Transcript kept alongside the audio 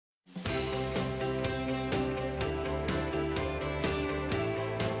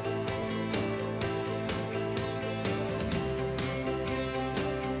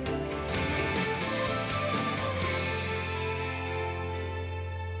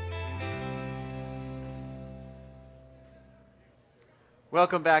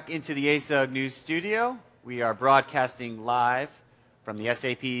Welcome back into the ASUG News Studio. We are broadcasting live from the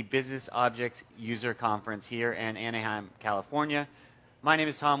SAP BusinessObjects User Conference here in Anaheim, California. My name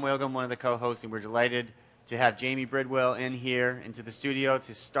is Tom Wilgum, one of the co-hosts, and we're delighted to have Jamie Bridwell in here into the studio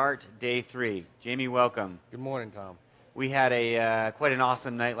to start day 3. Jamie, welcome. Good morning, Tom. We had a quite an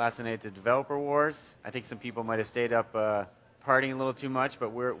awesome night last night at the Developer Wars. I think some people might have stayed up partying a little too much, but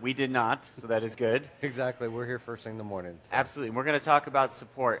we did not, so that is good. Exactly. We're here first thing in the morning. So. Absolutely. And we're going to talk about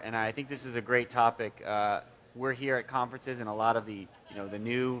support, and I think this is a great topic. We're here at conferences, and a lot of the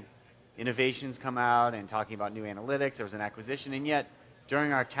new innovations come out and talking about new analytics. There was an acquisition, and yet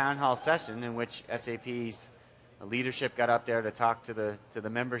during our town hall session in which SAP's leadership got up there to talk to the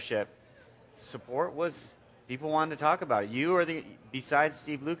membership, support was, people wanted to talk about it. You are besides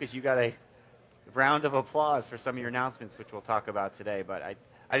Steve Lucas, you got a round of applause for some of your announcements, which we'll talk about today. But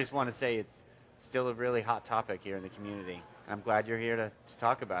I just want to say it's still a really hot topic here in the community. I'm glad you're here to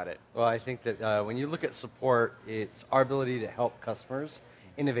talk about it. Well, I think that when you look at support, it's our ability to help customers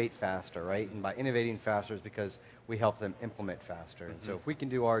innovate faster, right? And by innovating faster is because we help them implement faster. And so if we can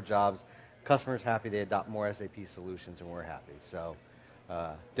do our jobs, customers happy, they adopt more SAP solutions, and we're happy. So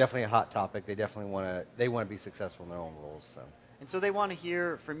definitely a hot topic. They definitely want to be successful in their own roles. So. And so they want to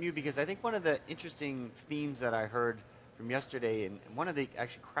hear from you, because I think one of the interesting themes that I heard from yesterday, and one of the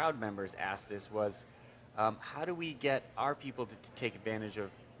actually crowd members asked this, was how do we get our people to take advantage of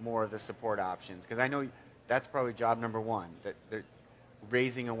more of the support options? Because I know that's probably job number one, that they're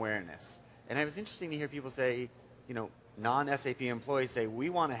raising awareness. And it was interesting to hear people say, non-SAP employees say, we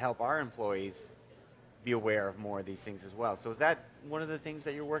want to help our employees be aware of more of these things as well. So is that one of the things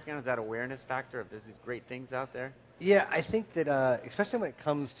that you're working on? Is that awareness factor if there's these great things out there? Yeah, I think that especially when it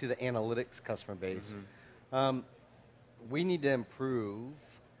comes to the analytics customer base, we need to improve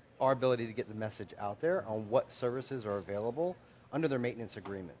our ability to get the message out there on what services are available under their maintenance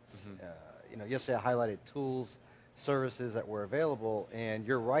agreements. Yesterday I highlighted tools, services that were available, and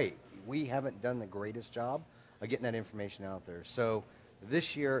you're right, we haven't done the greatest job of getting that information out there. So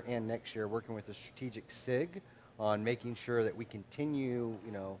this year and next year, working with the strategic SIG on making sure that we continue,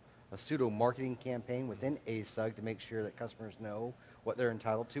 a pseudo-marketing campaign within ASUG to make sure that customers know what they're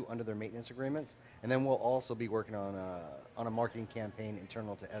entitled to under their maintenance agreements. And then we'll also be working on a marketing campaign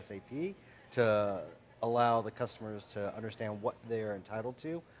internal to SAP to allow the customers to understand what they're entitled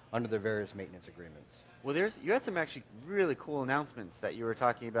to under their various maintenance agreements. Well, you had some actually really cool announcements that you were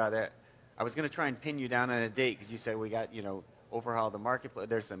talking about. That I was going to try and pin you down on a date, because you said we got, overhaul the marketplace.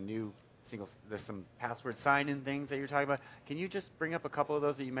 There's some new there's some password sign-in things that you're talking about. Can you just bring up a couple of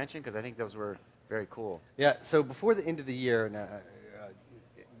those that you mentioned? Because I think those were very cool. Yeah, so before the end of the year,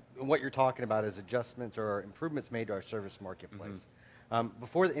 what you're talking about is adjustments or improvements made to our service marketplace.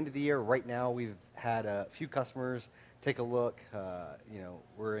 Before the end of the year, right now, we've had a few customers take a look.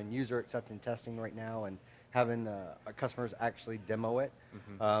 We're in user acceptance testing right now and having our customers actually demo it.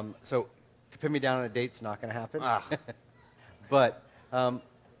 So to pin me down on a date's not going to happen. But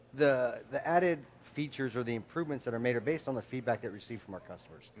the added features or the improvements that are made are based on the feedback that we receive from our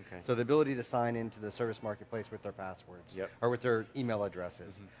customers. Okay. So the ability to sign into the service marketplace with their passwords or with their email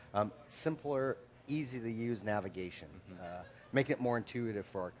addresses. Simpler, easy to use navigation, making it more intuitive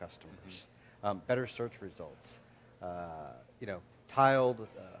for our customers. Better search results, a tiled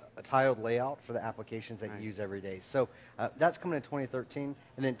layout for the applications that you use every day. So that's coming in 2013,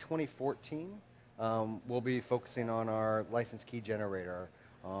 and then 2014 we'll be focusing on our license key generator,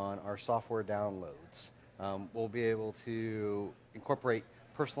 on our software downloads. We'll be able to incorporate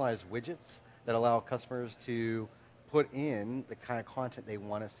personalized widgets that allow customers to put in the kind of content they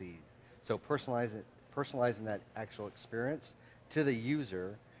want to see. So personalizing that actual experience to the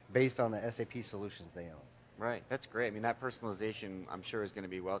user based on the SAP solutions they own. Right, that's great. I mean, that personalization, I'm sure, is going to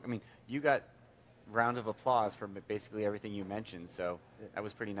be welcome. I mean, you got round of applause for basically everything you mentioned, so that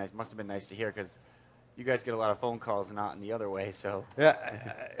was pretty nice. Must have been nice to hear, because you guys get a lot of phone calls, not in the other way. So yeah,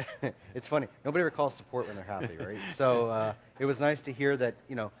 it's funny. Nobody ever calls support when they're happy, right? So it was nice to hear that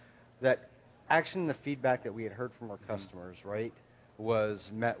that action, the feedback that we had heard from our customers, right, was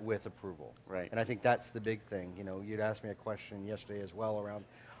met with approval. Right. And I think that's the big thing. You'd asked me a question yesterday as well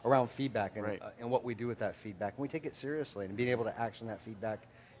around feedback and what we do with that feedback, and we take it seriously. And being able to action that feedback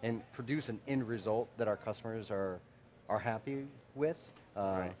and produce an end result that our customers are happy with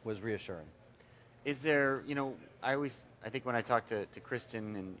was reassuring. Is there, I think when I talk to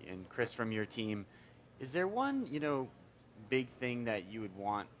Kristen and Chris from your team, is there one, big thing that you would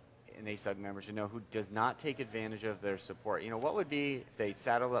want an ASUG member to know who does not take advantage of their support? What would be if they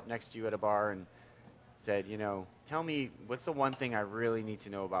saddled up next to you at a bar and said, tell me, what's the one thing I really need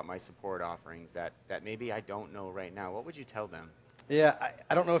to know about my support offerings that maybe I don't know right now? What would you tell them? Yeah,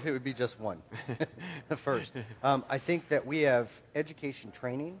 I don't know if it would be just one. First, I think that we have education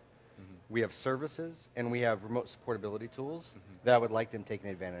training, we have services, and we have remote supportability tools that I would like them taking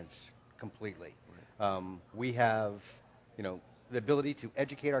advantage completely. We have, the ability to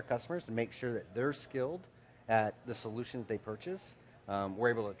educate our customers to make sure that they're skilled at the solutions they purchase. We're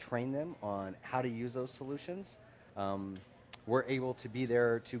able to train them on how to use those solutions. We're able to be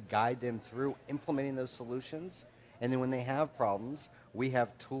there to guide them through implementing those solutions. And then when they have problems, we have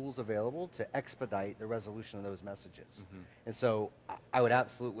tools available to expedite the resolution of those messages. And so I would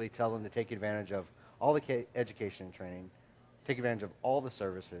absolutely tell them to take advantage of all the education and training, take advantage of all the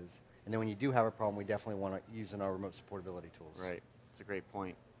services, and then when you do have a problem, we definitely want to use in our remote supportability tools. Right. That's a great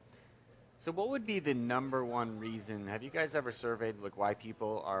point. So what would be the _1 reason? Have you guys ever surveyed why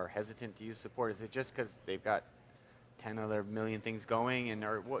people are hesitant to use support? Is it just because they've got 10 other million things going, and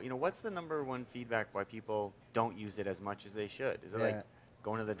what's the _1 feedback why people don't use it as much as they should? Is it like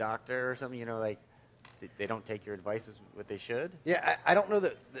going to the doctor or something? They don't take your advice as what they should? Yeah, I don't know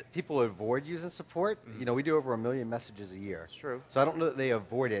that people avoid using support. We do over 1 million messages a year. It's true. So I don't know that they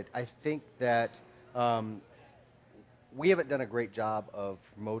avoid it. I think that we haven't done a great job of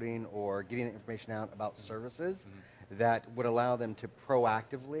promoting or getting the information out about services that would allow them to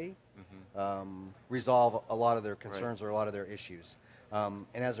proactively resolve a lot of their concerns or a lot of their issues. And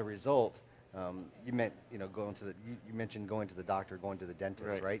as a result, you mentioned going to the doctor, going to the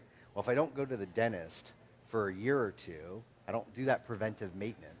dentist, right? Well, if I don't go to the dentist for a year or two, I don't do that preventive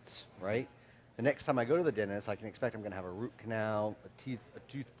maintenance, right? The next time I go to the dentist, I can expect I'm going to have a root canal, a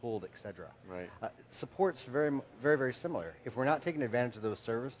tooth pulled, etc. Right. Support's very, very, very similar. If we're not taking advantage of those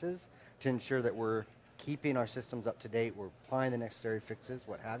services to ensure that we're keeping our systems up to date, we're applying the necessary fixes,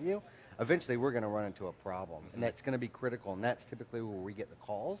 what have you, eventually we're going to run into a problem, and that's going to be critical, and that's typically where we get the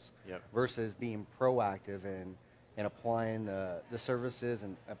calls versus being proactive and applying the services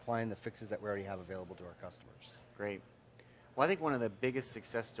and applying the fixes that we already have available to our customers. Great. Well, I think one of the biggest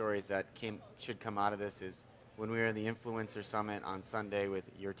success stories that should come out of this is when we were in the Influencer Summit on Sunday with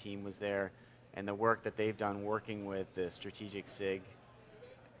your team was there, and the work that they've done working with the strategic SIG.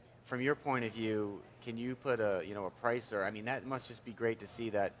 From your point of view, can you put a price, or that must just be great to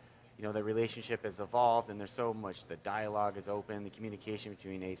see that the relationship has evolved and there's so much, the dialogue is open, the communication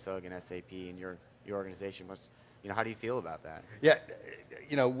between ASUG and SAP and your organization must, how do you feel about that? Yeah,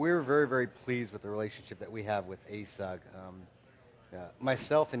 we're very, very pleased with the relationship that we have with ASUG.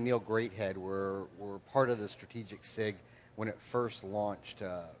 Myself and Neil Greathead were part of the strategic SIG when it first launched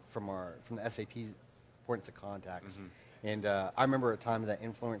from the SAP Points of Contacts. And I remember a time in that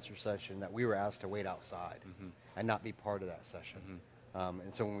influencer session that we were asked to wait outside and not be part of that session.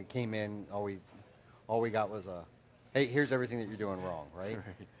 And so when we came in, all we got was a, hey, here's everything that you're doing wrong, right?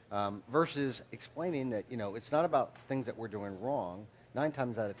 Versus explaining that, it's not about things that we're doing wrong. 9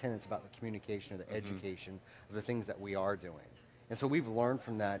 times out of 10, it's about the communication or the education of the things that we are doing. And so we've learned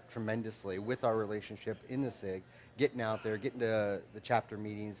from that tremendously with our relationship in the SIG, getting out there, getting to the chapter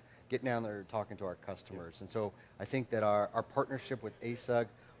meetings, getting down there talking to our customers. And so I think that our partnership with ASUG,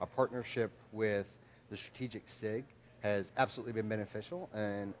 our partnership with the strategic SIG has absolutely been beneficial,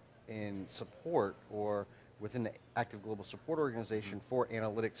 and in support or within the Active Global Support Organization for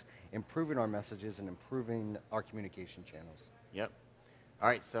analytics, improving our messages and improving our communication channels. Yep. All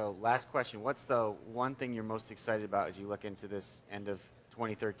right, so last question. What's the one thing you're most excited about as you look into this end of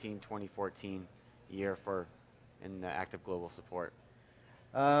 2013, 2014 year in the Active Global Support?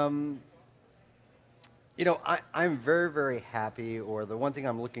 I'm very, very happy, or the one thing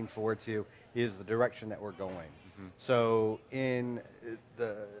I'm looking forward to is the direction that we're going. So in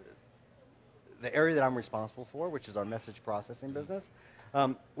the area that I'm responsible for, which is our message processing business,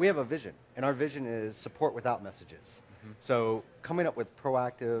 we have a vision, and our vision is support without messages. So coming up with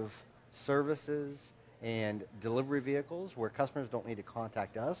proactive services and delivery vehicles where customers don't need to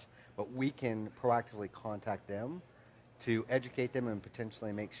contact us, but we can proactively contact them to educate them and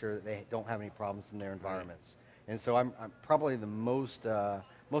potentially make sure that they don't have any problems in their environments. And so I'm probably the most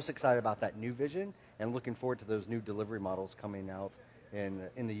excited about that new vision and looking forward to those new delivery models coming out in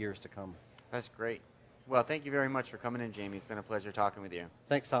the years to come. That's great. Well, thank you very much for coming in, Jamie. It's been a pleasure talking with you.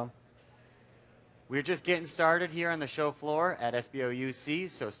 Thanks, Tom. We're just getting started here on the show floor at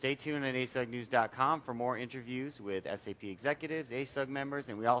SBOUC, so stay tuned at asugnews.com for more interviews with SAP executives, ASUG members,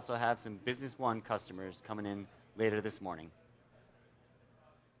 and we also have some Business One customers coming in later this morning.